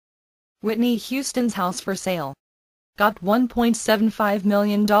Whitney Houston's house for sale. Got $1.75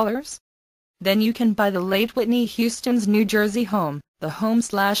 million? Then you can buy the late Whitney Houston's New Jersey home, the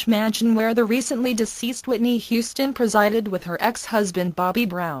home/mansion where the recently deceased Whitney Houston presided with her ex-husband Bobby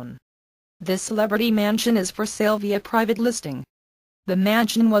Brown. This celebrity mansion is for sale via private listing. The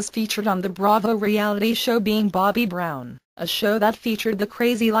mansion was featured on the Bravo reality show Being Bobby Brown, a show that featured the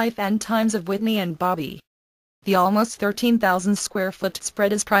crazy life and times of Whitney and Bobby. The almost 13,000 square foot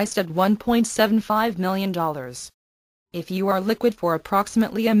spread is priced at $1.75 million. If you are liquid for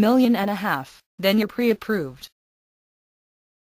approximately $1.5 million, then you're pre-approved.